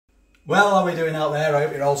Well, how are we doing out there? I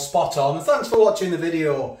hope you're all spot on, and thanks for watching the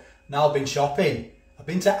video. Now I've been shopping. I've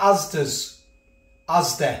been to Asda's.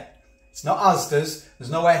 Asda. It's not Asda's.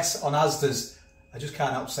 There's no S on Asda's. I just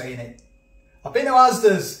can't help saying it. I've been to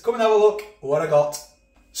Asda's. Come and have a look what I got.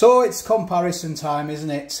 So it's comparison time,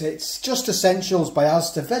 isn't it? It's Just Essentials by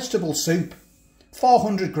Asda vegetable soup.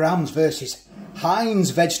 400 grams versus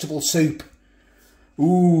HEINZ vegetable soup.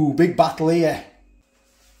 Ooh, big battle here.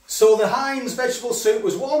 So the HEINZ vegetable soup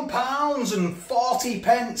was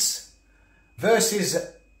 £1.40 versus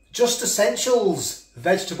Just Essentials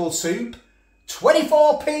vegetable soup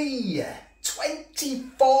 24p.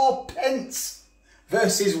 24 pence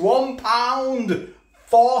versus £1.40.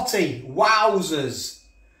 Wowzers.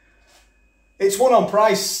 It's one on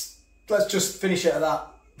price. Let's just finish it at that.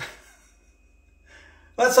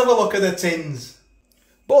 Let's have a look at the tins.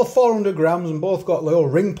 Both 400 grams and both got little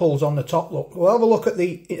ring pulls on the top. Look, we'll have a look at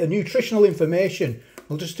the nutritional information.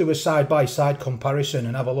 We'll just do a side-by-side comparison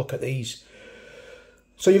and have a look at these.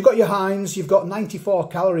 So you've got your HEINZ, you've got 94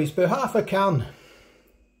 calories per half a can.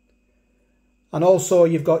 And also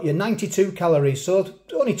you've got your 92 calories, so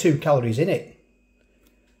only 2 calories in it.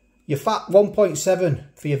 Your fat 1.7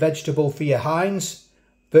 for your vegetable for your HEINZ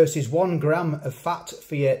versus 1 gram of fat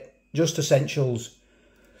for your Just Essentials.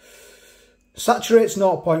 Saturates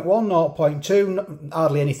 0.1, 0.2,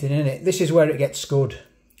 hardly anything in it. This is where it gets good.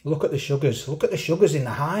 Look at the sugars. Look at the sugars in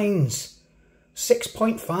the HEINZ.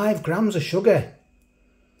 6.5 grams of sugar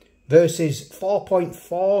versus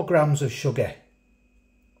 4.4 grams of sugar.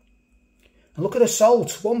 And look at the salt.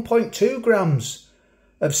 1.2 grams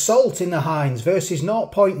of salt in the HEINZ versus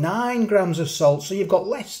 0.9 grams of salt. So you've got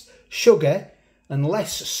less sugar and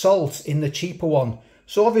less salt in the cheaper one.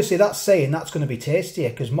 So obviously that's saying that's going to be tastier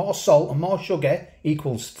because more salt and more sugar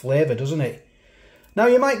equals flavour, doesn't it? Now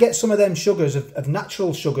you might get some of them sugars of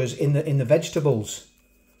natural sugars in the vegetables.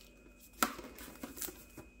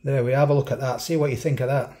 There we have a look at that. See what you think of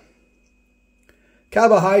that.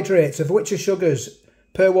 Carbohydrates, of which are sugars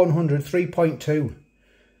per 100, 3.2.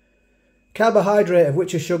 Carbohydrate, of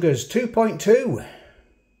which are sugars, 2.2.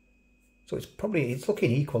 So it's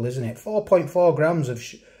looking equal, isn't it? 4.4 grams of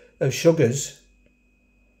sugars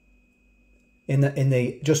in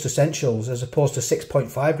the Just Essentials as opposed to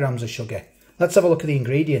 6.5 grams of sugar. Let's have a look at the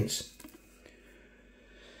ingredients.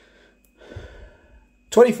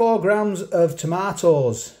 24 grams of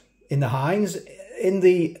tomatoes in the HEINZ. In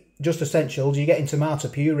the Just Essentials, you're getting tomato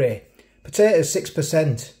puree. Potatoes,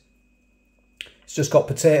 6%. It's just got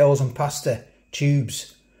potatoes and pasta,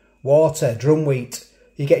 tubes, water, drum wheat.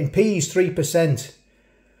 You're getting peas, 3%.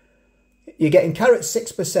 You're getting carrots,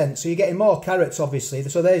 6%, so you're getting more carrots, obviously.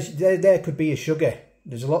 So there could be a sugar.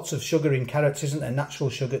 There's lots of sugar in carrots, isn't there? Natural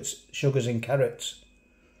sugars in carrots.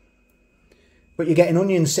 But you're getting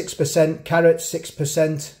onions, 6%, carrots,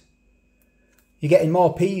 6%. You're getting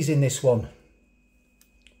more peas in this one.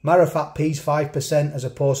 Marifat peas, 5%, as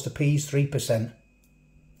opposed to peas, 3%.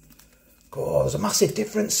 Oh, there's a massive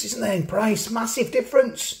difference, isn't there, in price? Massive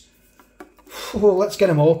difference. Oh, let's get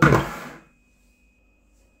them open.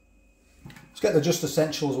 Let's get the Just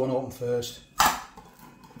Essentials one open first.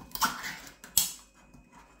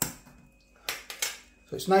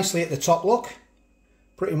 So it's nicely at the top, look.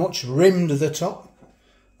 Pretty much rimmed the top.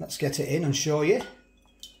 Let's get it in and show you.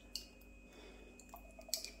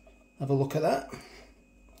 Have a look at that.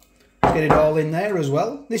 Let's get it all in there as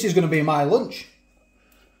well. This is going to be my lunch.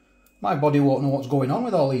 My body won't know what's going on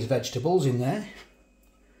with all these vegetables in there.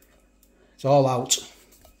 It's all out.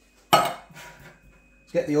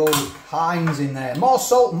 Get the old HEINZ in there. More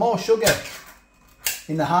salt, more sugar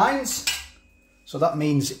in the HEINZ. So that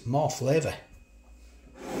means more flavour.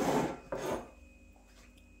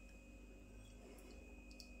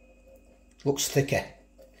 Looks thicker.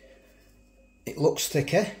 It looks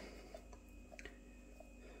thicker.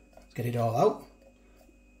 Let's get it all out.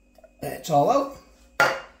 There, it's all out.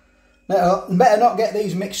 Better not get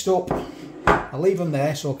these mixed up. I'll leave them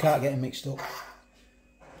there so I can't get them mixed up.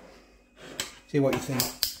 See what you think.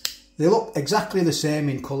 They look exactly the same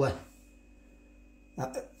in colour.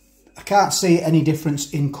 I can't see any difference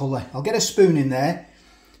in colour. I'll get a spoon in there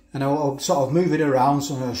and I'll sort of move it around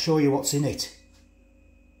so I'll show you what's in it.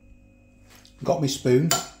 Got my spoon.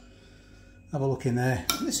 Have a look in there.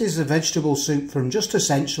 This is a vegetable soup from Just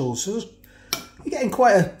Essentials. So you're getting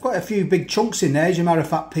quite a few big chunks in there. There's your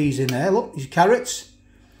Marifat peas in there. Look, your carrots,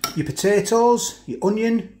 your potatoes, your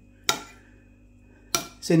onion.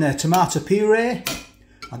 It's in a tomato puree.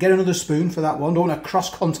 I'll get another spoon for that one. Don't want to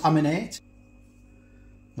cross-contaminate.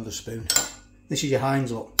 Another spoon. This is your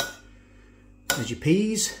HEINZ, look. There's your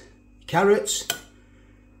peas, your carrots.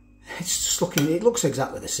 It's just looking, it looks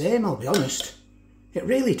exactly the same, I'll be honest. It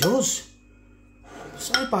really does.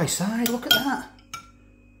 Side by side, look at that.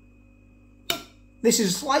 This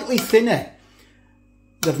is slightly thinner.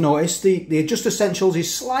 I've noticed the Just Essentials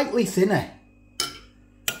is slightly thinner.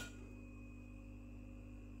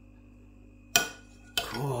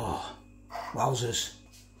 Oh, wowzers.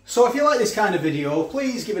 So if you like this kind of video,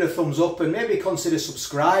 please give it a thumbs up and maybe consider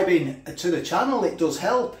subscribing to the channel. It does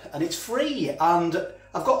help and it's free. And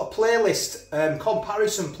I've got a playlist,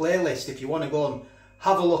 comparison playlist, if you want to go and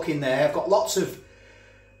have a look in there. I've got lots of,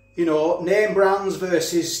 you know, name brands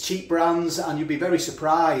versus cheap brands, and you'll be very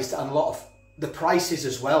surprised, and a lot of the prices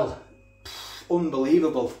as well.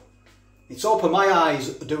 Unbelievable. It's opened my eyes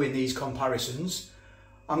doing these comparisons.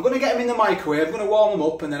 I'm going to get them in the microwave, I'm going to warm them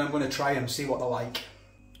up, and then I'm going to try them, see what they're like.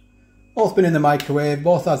 Both been in the microwave,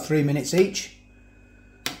 both had 3 minutes each.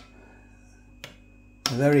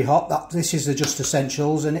 They're very hot. This is the Just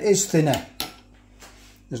Essentials, and it is thinner.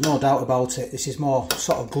 There's no doubt about it. This is more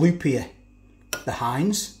sort of gloopier, the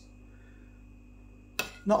HEINZ.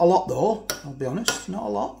 Not a lot though, I'll be honest, not a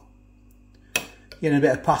lot. Getting a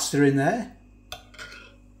bit of pasta in there.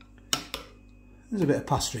 There's a bit of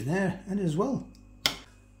pasta in there and as well.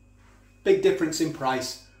 Big difference in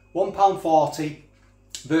price. £1.40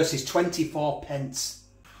 versus 24 pence.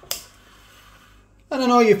 And I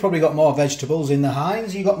know you've probably got more vegetables in the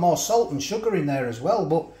HEINZ. You've got more salt and sugar in there as well,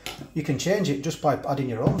 but you can change it just by adding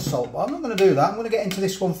your own salt. But I'm not going to do that. I'm going to get into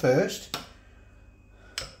this one first.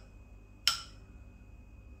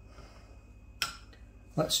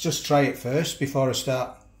 Let's just try it first before I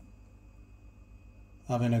start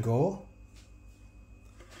having a go.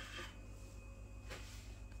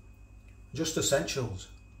 Just Essentials.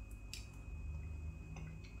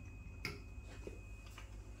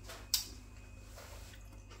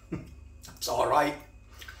 It's alright.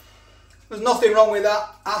 There's nothing wrong with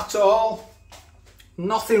that at all.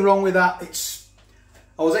 Nothing wrong with that.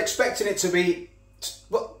 I was expecting it to be,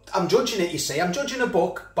 well, I'm judging it, you see. I'm judging a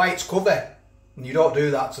book by its cover. And you don't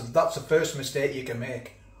do that, so that's the first mistake you can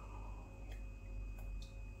make.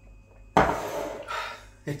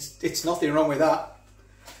 It's nothing wrong with that.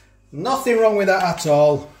 Nothing wrong with that at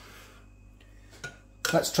all.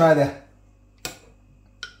 Let's try the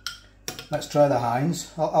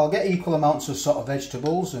HEINZ. I'll get equal amounts of sort of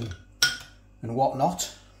vegetables and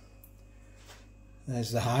whatnot.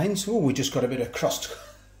 There's the HEINZ. Oh, we just got a bit of cross.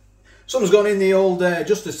 Someone's gone in the old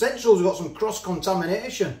Just Essentials. We've got some cross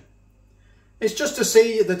contamination. It's just to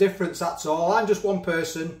see the difference, that's all. I'm just one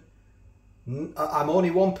person. I'm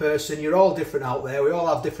only one person. You're all different out there. We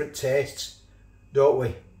all have different tastes, don't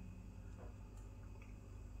we?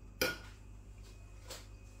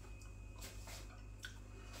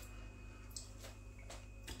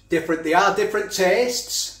 Different. They are different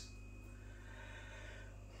tastes.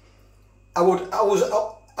 I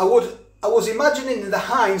was imagining the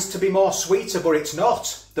HEINZ to be more sweeter, but it's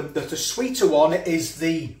not. The sweeter one is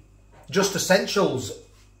the Just Essentials.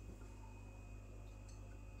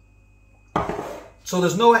 So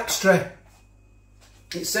there's no extra,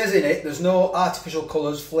 it says in it, there's no artificial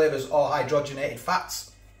colours, flavours or hydrogenated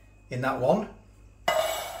fats in that one.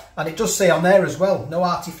 And it does say on there as well, no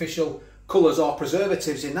artificial colours or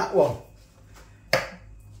preservatives in that one.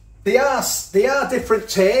 They are different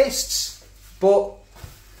tastes, but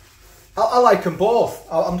I like them both.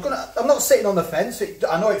 I'm not sitting on the fence.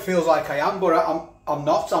 I know it feels like I am, but I'm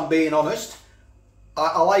not. I'm being honest.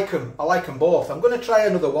 I like them. I like them both. I'm going to try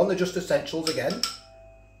another one, the Just Essentials again.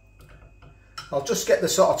 I'll just get the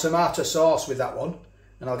sort of tomato sauce with that one,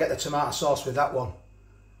 and I'll get the tomato sauce with that one.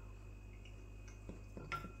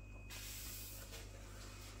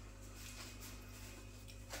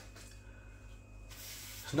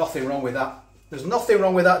 There's nothing wrong with that. There's nothing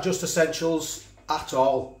wrong with that Just Essentials at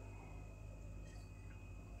all.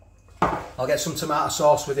 I'll get some tomato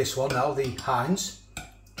sauce with this one now, the HEINZ.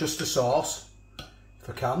 Just a sauce, if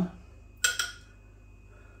I can.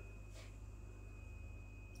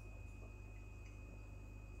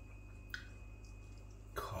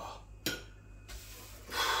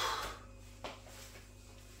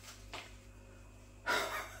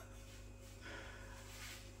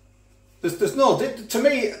 There's no, to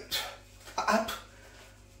me, if I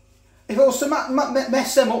was to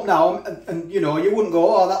mess them up now, and you know, you wouldn't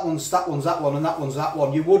go, oh, that one's that one, and that one's that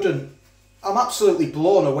one. You wouldn't. I'm absolutely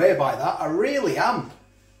blown away by that. I really am.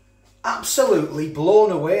 Absolutely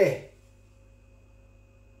blown away.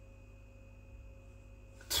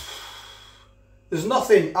 There's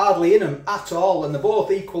nothing hardly in them at all, and they're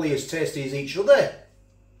both equally as tasty as each other.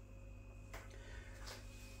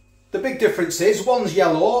 The big difference is one's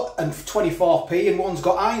yellow and 24p and one's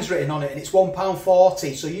got HEINZ written on it and it's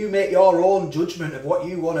 £1.40. So you make your own judgment of what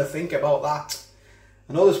you want to think about that.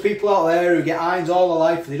 I know there's people out there who get HEINZ all their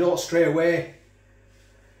life and they don't stray away.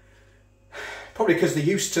 Probably because they're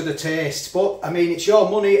used to the taste. But, I mean, it's your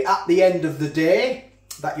money at the end of the day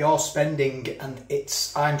that you're spending, and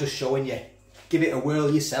I'm just showing you. Give it a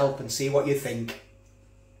whirl yourself and see what you think.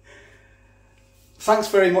 Thanks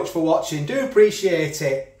very much for watching. Do appreciate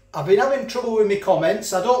it. I've been having trouble with my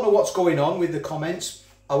comments. I don't know what's going on with the comments.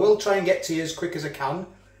 I will try and get to you as quick as I can.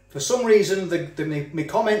 For some reason, my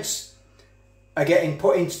comments are getting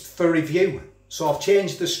put in for review. So I've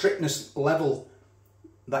changed the strictness level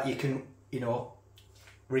that you can, you know,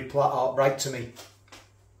 reply or write to me.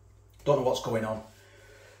 Don't know what's going on.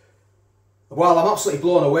 Well, I'm absolutely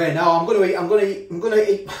blown away now. I'm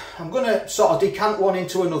gonna sort of decant one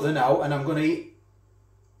into another now, and I'm gonna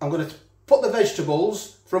put the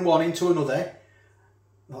vegetables from one into another.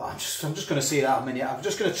 Well, I'm just gonna see that in a minute. I'm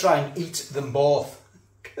just gonna try and eat them both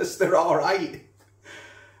because they're all right.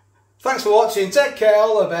 Thanks for watching. Take care,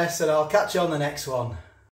 all the best, and I'll catch you on the next one.